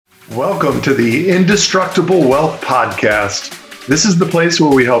Welcome to the Indestructible Wealth Podcast. This is the place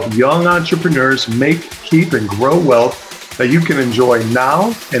where we help young entrepreneurs make, keep, and grow wealth that you can enjoy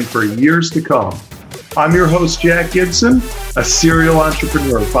now and for years to come. I'm your host, Jack Gibson, a serial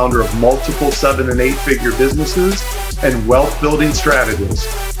entrepreneur, founder of multiple 7- and 8-figure businesses and wealth building strategist.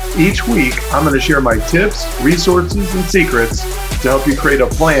 Each week, I'm going to share my tips, resources, and secrets to help you create a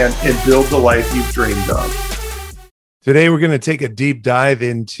plan and build the life you've dreamed of. Today, we're going to take a deep dive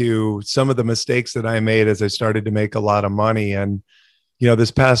into some of the mistakes that I made as I started to make a lot of money. And,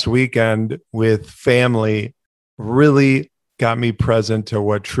 this past weekend with family really got me present to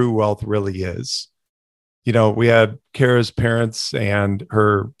what true wealth really is. We had Kara's parents and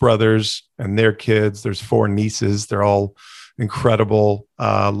her brothers and their kids. There's 4 nieces. They're all incredible.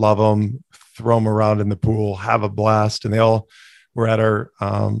 Love them, throw them around in the pool, have a blast. And they all were at our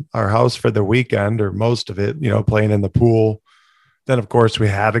house for the weekend, or most of it, playing in the pool. Then, of course, we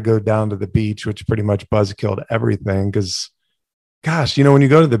had to go down to the beach, which pretty much buzzkilled everything. Because, gosh, when you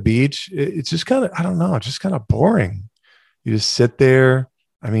go to the beach, it's just kind of, I don't know, just kind of boring. You just sit there.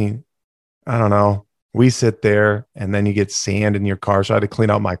 I don't know. We sit there and then you get sand in your car. So I had to clean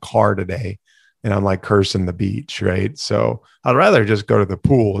out my car today and I'm like cursing the beach, right? So I'd rather just go to the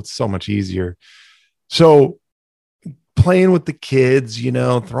pool. It's so much easier. So playing with the kids,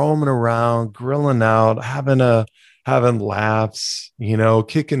 throwing them around, grilling out, having laughs,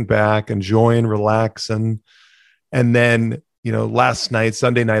 kicking back, enjoying, relaxing. And then,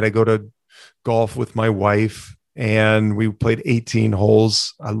 Sunday night, I go to golf with my wife. And we played 18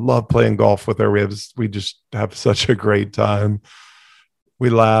 holes. I love playing golf with her. We just have such a great time.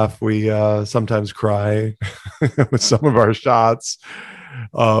 We laugh. We sometimes cry with some of our shots.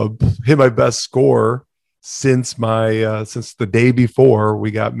 Hit my best score since the day before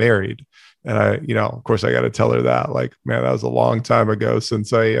we got married. And of course, I got to tell her that, like, man, that was a long time ago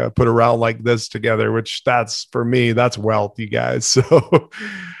since I put a round like this together, which for me, that's wealth, you guys. So,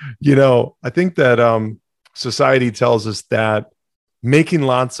 I think that, society tells us that making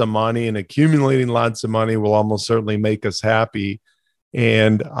lots of money and accumulating lots of money will almost certainly make us happy.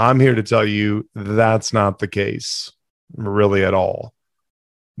 And I'm here to tell you that's not the case, really, at all.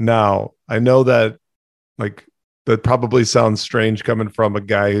 Now, I know that that probably sounds strange coming from a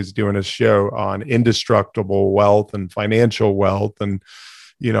guy who's doing a show on indestructible wealth and financial wealth and,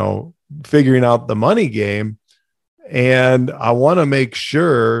 figuring out the money game. And I want to make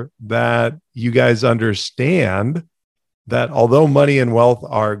sure that you guys understand that although money and wealth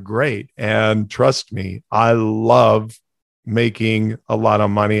are great, and trust me, I love making a lot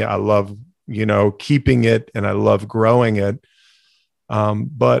of money. I love, keeping it, and I love growing it.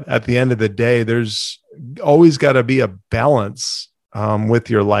 But at the end of the day, there's always got to be a balance with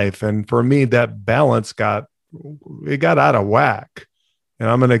your life. And for me, that balance got out of whack. And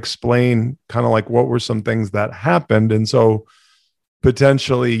I'm going to explain kind of like what were some things that happened. And so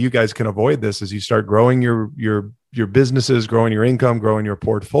potentially you guys can avoid this as you start growing your businesses, growing your income, growing your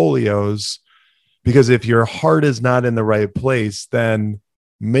portfolios. Because if your heart is not in the right place, then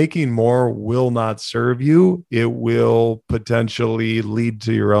making more will not serve you. It will potentially lead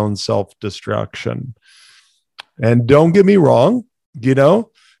to your own self-destruction. And don't get me wrong,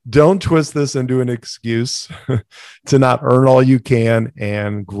 don't twist this into an excuse to not earn all you can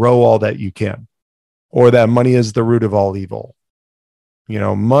and grow all that you can, or that money is the root of all evil.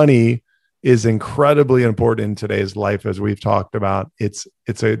 Money is incredibly important in today's life, as we've talked about.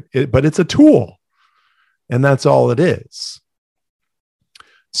 But it's a tool, and that's all it is.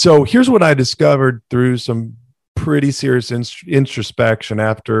 So here's what I discovered through some pretty serious introspection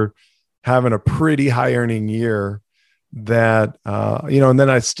after having a pretty high earning year, that, and then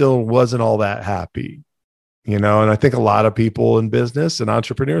I still wasn't all that happy, and I think a lot of people in business and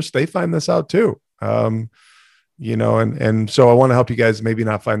entrepreneurs, they find this out too. And so I want to help you guys maybe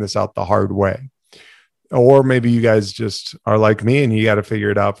not find this out the hard way, or maybe you guys just are like me and you got to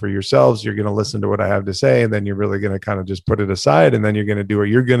figure it out for yourselves. You're going to listen to what I have to say, and then you're really going to kind of just put it aside, and then you're going to do what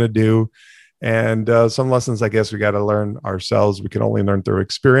you're going to do. And some lessons, I guess, we got to learn ourselves. We can only learn through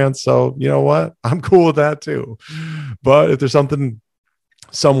experience. So you know what? I'm cool with that too. But if there's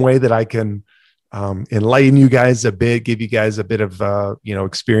some way that I can enlighten you guys a bit, give you guys a bit of,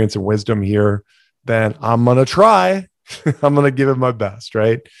 experience and wisdom here, then I'm going to try. I'm going to give it my best,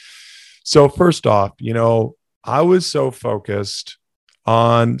 right? So first off, I was so focused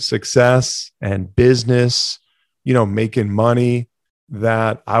on success and business, making money,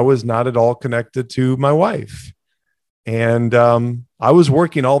 that I was not at all connected to my wife. And I was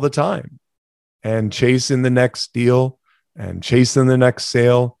working all the time and chasing the next deal and chasing the next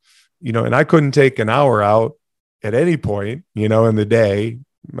sale, and I couldn't take an hour out at any point, in the day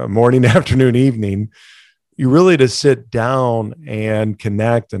morning, afternoon, evening, you really to sit down and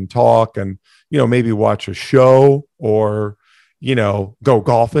connect and talk and, maybe watch a show or, go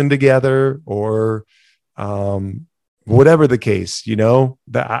golfing together or, whatever the case,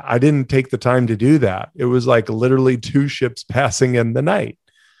 that I didn't take the time to do that. It was like literally two ships passing in the night.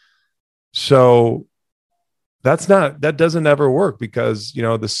 So that doesn't ever work because,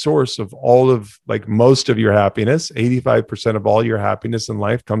 the source of all of like most of your happiness, 85% of all your happiness in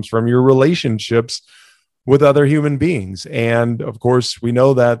life comes from your relationships with other human beings. And of course, we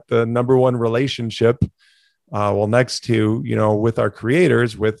know that the number one relationship, next to, with our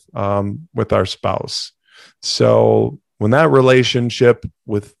creators, with our spouse. So when that relationship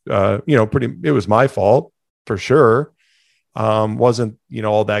with, it was my fault for sure. Wasn't,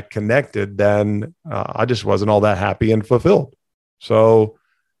 all that connected, then I just wasn't all that happy and fulfilled. So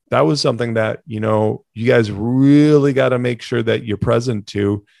that was something that, you guys really got to make sure that you're present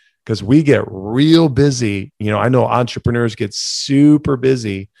to, because we get real busy. I know entrepreneurs get super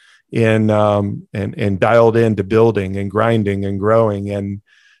busy and dialed into building and grinding and growing, and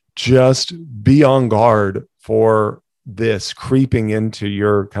just be on guard for this creeping into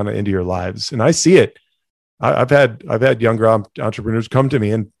your lives. And I see it. I've had younger entrepreneurs come to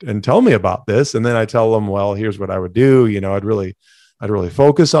me and tell me about this. And then I tell them, well, here's what I would do. I'd really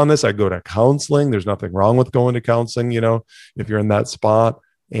focus on this. I'd go to counseling. There's nothing wrong with going to counseling, if you're in that spot.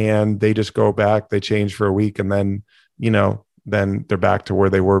 And they just go back, they change for a week, and then, then they're back to where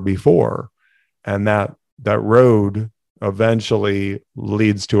they were before. And that road eventually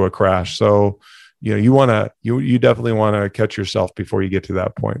leads to a crash. So, you definitely want to catch yourself before you get to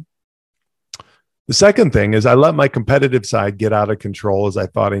that point. The second thing is I let my competitive side get out of control as I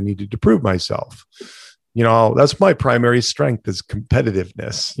thought I needed to prove myself. That's my primary strength is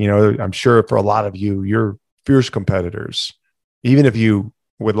competitiveness. I'm sure for a lot of you, you're fierce competitors, even if you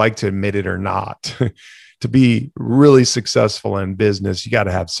would like to admit it or not. To be really successful in business, you got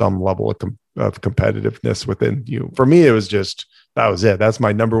to have some level of competitiveness within you. For me, it was just, that was it. That's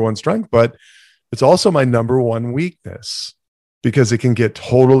my number one strength, but it's also my number one weakness because it can get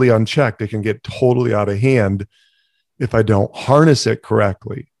totally unchecked. It can get totally out of hand if I don't harness it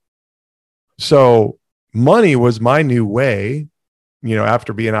correctly. So money was my new way,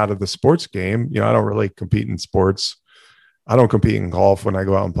 after being out of the sports game. I don't really compete in sports. I don't compete in golf when I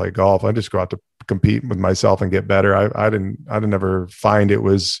go out and play golf. I just go out to compete with myself and get better. I didn't ever find it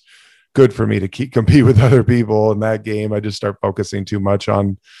was good for me to compete with other people in that game. I just start focusing too much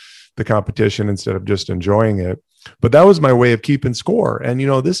on the competition instead of just enjoying it. But that was my way of keeping score. And,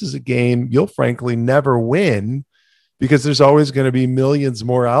 this is a game you'll frankly never win because there's always going to be millions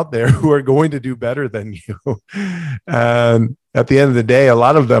more out there who are going to do better than you. And at the end of the day, a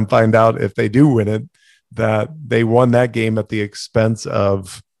lot of them find out if they do win it, that they won that game at the expense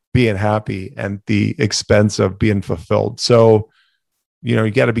of being happy and the expense of being fulfilled. So,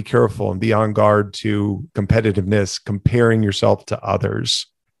 you got to be careful and be on guard to competitiveness, comparing yourself to others.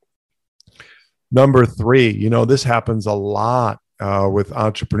 Number 3, this happens a lot with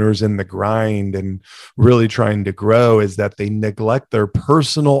entrepreneurs in the grind and really trying to grow, is that they neglect their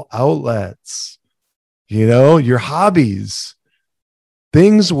personal outlets, your hobbies,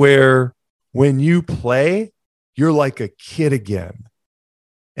 things where when you play, you're like a kid again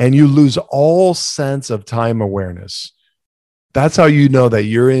and you lose all sense of time awareness. That's how you know that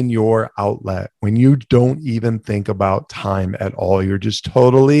you're in your outlet, when you don't even think about time at all. You're just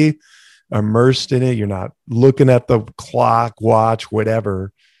totally immersed in it. You're not looking at the clock, watch,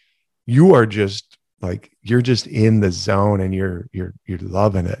 whatever. You are just like, you're just in the zone and you're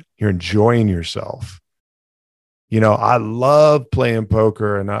loving it. You're enjoying yourself. I love playing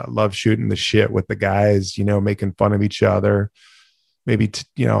poker and I love shooting the shit with the guys, making fun of each other, maybe,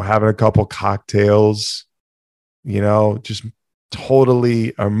 having a couple cocktails, just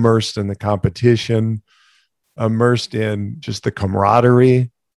totally immersed in the competition, immersed in just the camaraderie.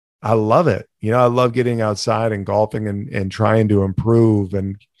 I love it. I love getting outside and golfing and trying to improve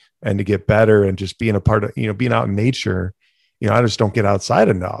and to get better and just being a part of, being out in nature. I just don't get outside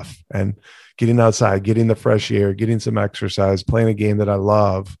enough, and getting outside, getting the fresh air, getting some exercise, playing a game that I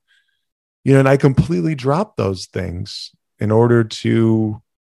love, and I completely dropped those things in order to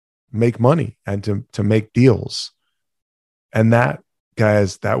make money and to make deals. And that,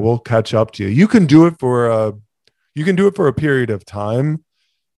 guys, that will catch up to you. You can do it for a period of time.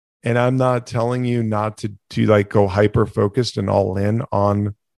 And I'm not telling you not to like go hyper focused and all in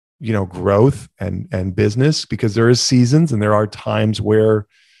on, growth and business, because there is seasons and there are times where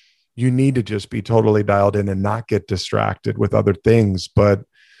you need to just be totally dialed in and not get distracted with other things. But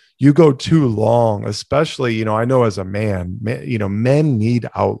you go too long, especially, I know as a man, men need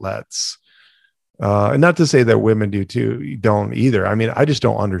outlets. And not to say that women do too, you don't either. I mean, I just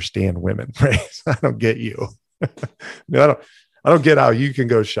don't understand women, right? I don't get you. I don't get how you can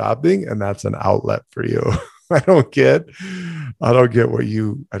go shopping and that's an outlet for you. I don't get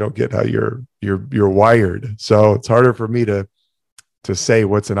how you're wired. So it's harder for me to say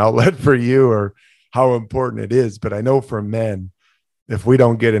what's an outlet for you or how important it is. But I know for men, if we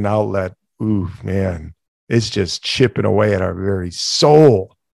don't get an outlet, ooh, man, it's just chipping away at our very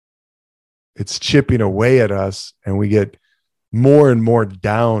soul. It's chipping away at us and we get more and more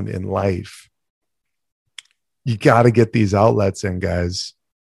down in life. You got to get these outlets in, guys.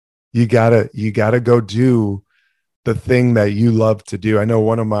 You gotta go do the thing that you love to do. I know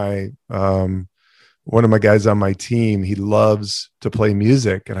one of my guys on my team, he loves to play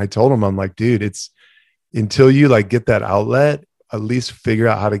music. And I told him, I'm like, dude, it's until you like get that outlet, at least figure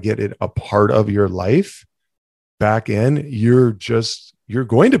out how to get it a part of your life back in, you're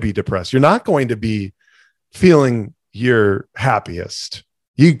going to be depressed. You're not going to be feeling your happiest.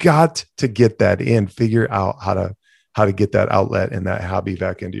 You got to get that in, figure out how to get that outlet and that hobby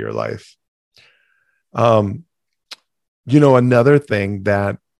back into your life. Another thing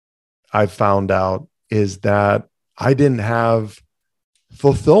that I found out is that I didn't have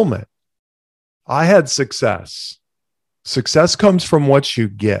fulfillment. I had success. Success comes from what you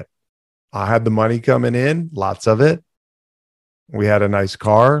get. I had the money coming in, lots of it. We had a nice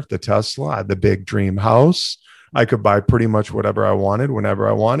car, the Tesla. I had the big dream house. I could buy pretty much whatever I wanted, whenever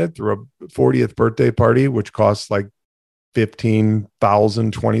I wanted, through a 40th birthday party, which cost like $15,000,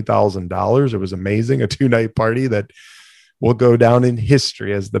 $20,000. It was amazing. A 2-night party that will go down in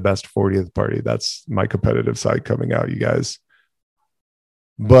history as the best 40th party. That's my competitive side coming out, you guys.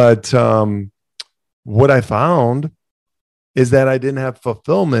 But what I found is that I didn't have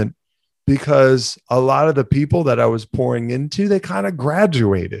fulfillment because a lot of the people that I was pouring into, they kind of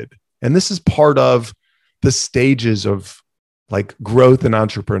graduated. And this is part of the stages of like growth and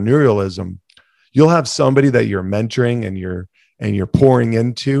entrepreneurialism. You'll have somebody that you're mentoring and you're pouring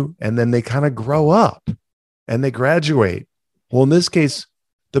into, and then they kind of grow up and they graduate. Well, in this case,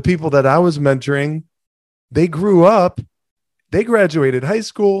 the people that I was mentoring, they grew up, they graduated high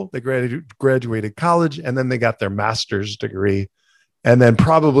school, they graduated college, and then they got their master's degree, and then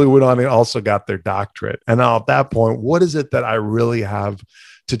probably went on and also got their doctorate. And now at that point, what is it that I really have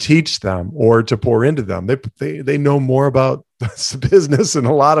to teach them or to pour into them? They know more about this business and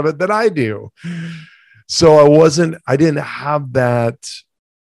a lot of it than I do. So I didn't have that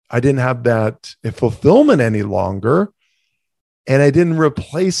fulfillment any longer. And I didn't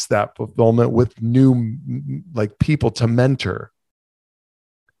replace that fulfillment with new like people to mentor.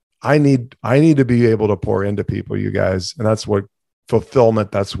 I need to be able to pour into people, you guys. And that's what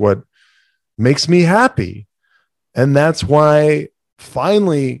fulfillment, that's what makes me happy. And that's why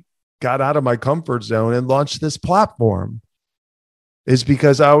finally got out of my comfort zone and launched this platform, is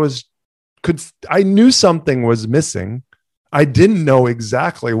because I knew something was missing. I didn't know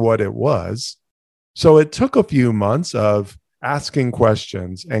exactly what it was. So it took a few months of asking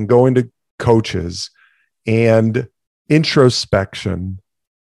questions and going to coaches and introspection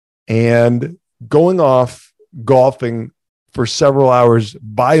and going off golfing for several hours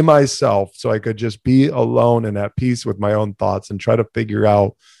by myself so I could just be alone and at peace with my own thoughts and try to figure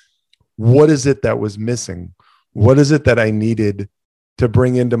out what is it that was missing? What is it that I needed to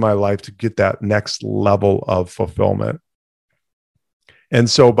bring into my life to get that next level of fulfillment? And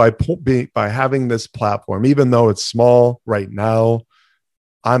so by having this platform, even though it's small right now,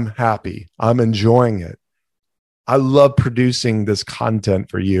 I'm happy. I'm enjoying it. I love producing this content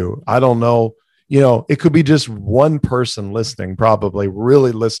for you. I don't know, it could be just one person listening, probably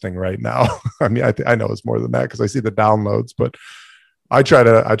really listening right now. I mean, I know it's more than that because I see the downloads, but I try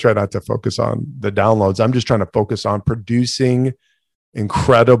not to focus on the downloads. I'm just trying to focus on producing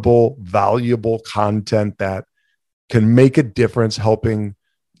incredible, valuable content that can make a difference, helping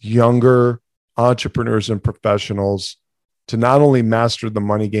younger entrepreneurs and professionals to not only master the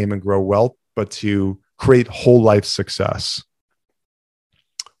money game and grow wealth, but to create whole life success.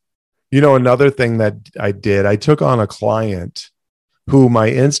 Another thing that I did, I took on a client who my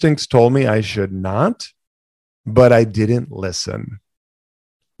instincts told me I should not, but I didn't listen.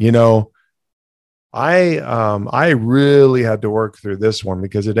 I really had to work through this one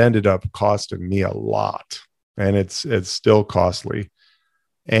because it ended up costing me a lot, and it's still costly.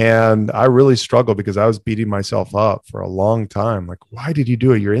 And I really struggled because I was beating myself up for a long time. Like, why did you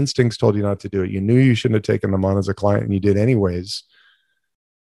do it? Your instincts told you not to do it. You knew you shouldn't have taken them on as a client, and you did anyways.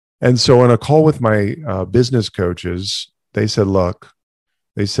 And so in a call with my business coaches, they said, look,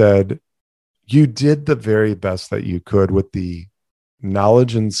 They said, you did the very best that you could with the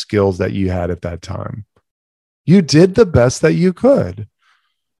knowledge and skills that you had at that time. You did the best that you could.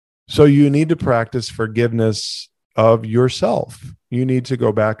 So you need to practice forgiveness of yourself. You need to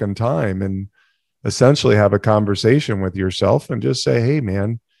go back in time and essentially have a conversation with yourself and just say, hey,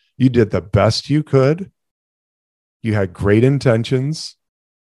 man, you did the best you could. You had great intentions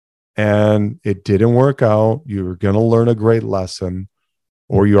and it didn't work out. You were going to learn a great lesson,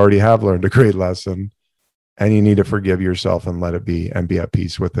 or you already have learned a great lesson, and you need to forgive yourself and let it be and be at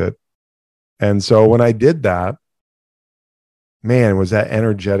peace with it. And so when I did that, man, was that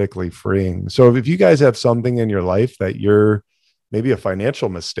energetically freeing. So if you guys have something in your life that you're maybe a financial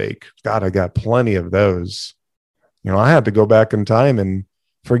mistake, God, I got plenty of those. I had to go back in time and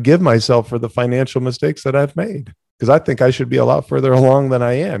forgive myself for the financial mistakes that I've made, because I think I should be a lot further along than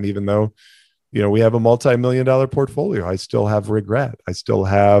I am, even though, we have a multi-million-dollar portfolio. I still have regret. I still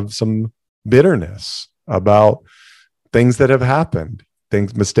have some bitterness about things that have happened,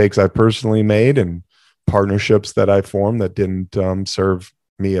 mistakes I personally made, and partnerships that I formed that didn't serve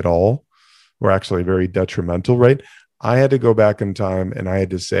me at all, were actually very detrimental, right? I had to go back in time and I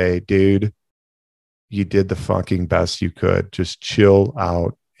had to say, dude, you did the fucking best you could. Just chill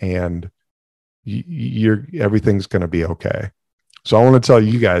out and everything's going to be okay. So I want to tell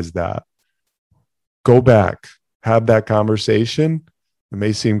you guys that. Go back, have that conversation. It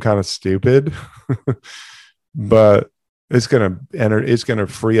may seem kind of stupid, but it's going to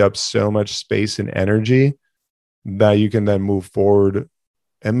free up so much space and energy that you can then move forward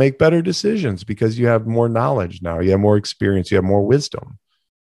and make better decisions, because you have more knowledge now. You have more experience. You have more wisdom.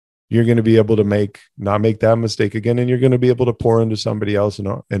 You're going to be able to not make that mistake again. And you're going to be able to pour into somebody else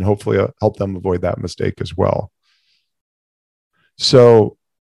and hopefully help them avoid that mistake as well. So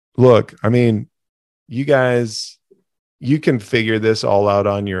look, you guys, you can figure this all out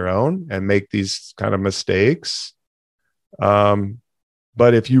on your own and make these kind of mistakes. But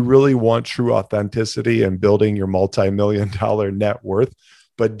if you really want true authenticity and building your multi-million-dollar net worth,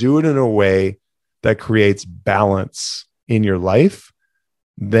 but do it in a way that creates balance in your life,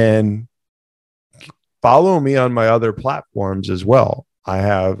 then follow me on my other platforms as well. I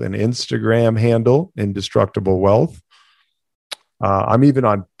have an Instagram handle, Indestructible Wealth. I'm even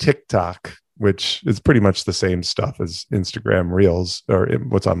on TikTok, which is pretty much the same stuff as Instagram Reels, or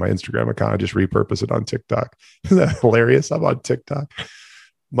what's on my Instagram account. I just repurpose it on TikTok. Isn't that hilarious? I'm on TikTok.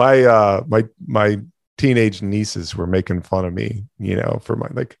 My teenage nieces were making fun of me, for my,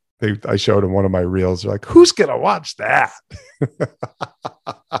 I showed them one of my reels. They're like, who's going to watch that?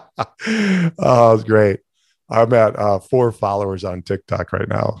 Oh, it was great. I'm at 4 followers on TikTok right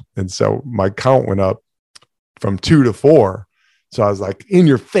now. And so my count went up from 2 to 4. So I was like, in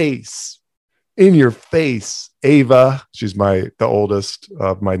your face, Ava. She's the oldest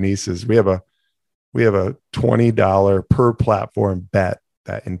of my nieces. We have a $20 per platform bet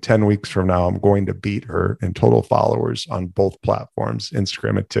that in 10 weeks from now, I'm going to beat her in total followers on both platforms,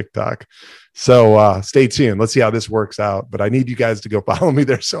 Instagram and TikTok. So stay tuned. Let's see how this works out. But I need you guys to go follow me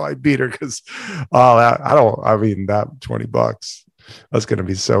there so I beat her, because that $20, that's going to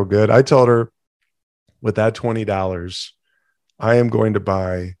be so good. I told her with that $20, I am going to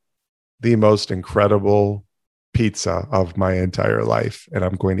buy the most incredible pizza of my entire life, and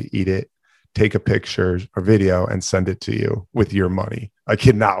I'm going to eat it, take a picture or video, and send it to you with your money. I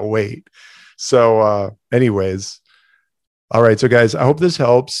cannot wait. So anyways, all right. So guys, I hope this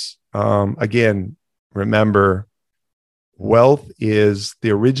helps. Again, remember, wealth is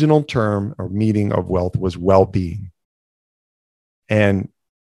the original term or meaning of wealth was well-being. And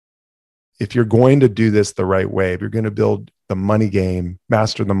if you're going to do this the right way, if you're going to build the money game,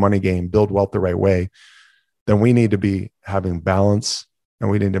 master the money game, build wealth the right way, then we need to be having balance, and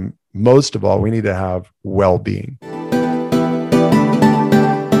we need to, most of all, we need to have well-being.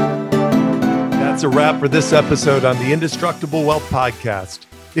 That's a wrap for this episode on the Indestructible Wealth Podcast.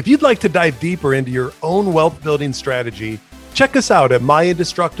 If you'd like to dive deeper into your own wealth building strategy, check us out at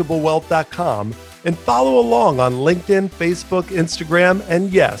myindestructiblewealth.com and follow along on LinkedIn, Facebook, Instagram,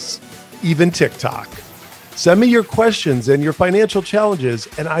 and yes, even TikTok. Send me your questions and your financial challenges,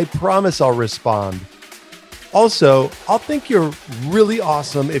 and I promise I'll respond. Also, I'll think you're really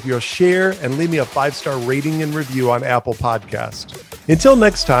awesome if you'll share and leave me a 5-star rating and review on Apple Podcast. Until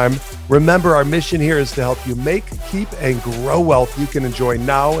next time, remember, our mission here is to help you make, keep, and grow wealth you can enjoy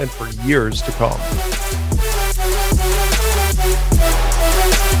now and for years to come.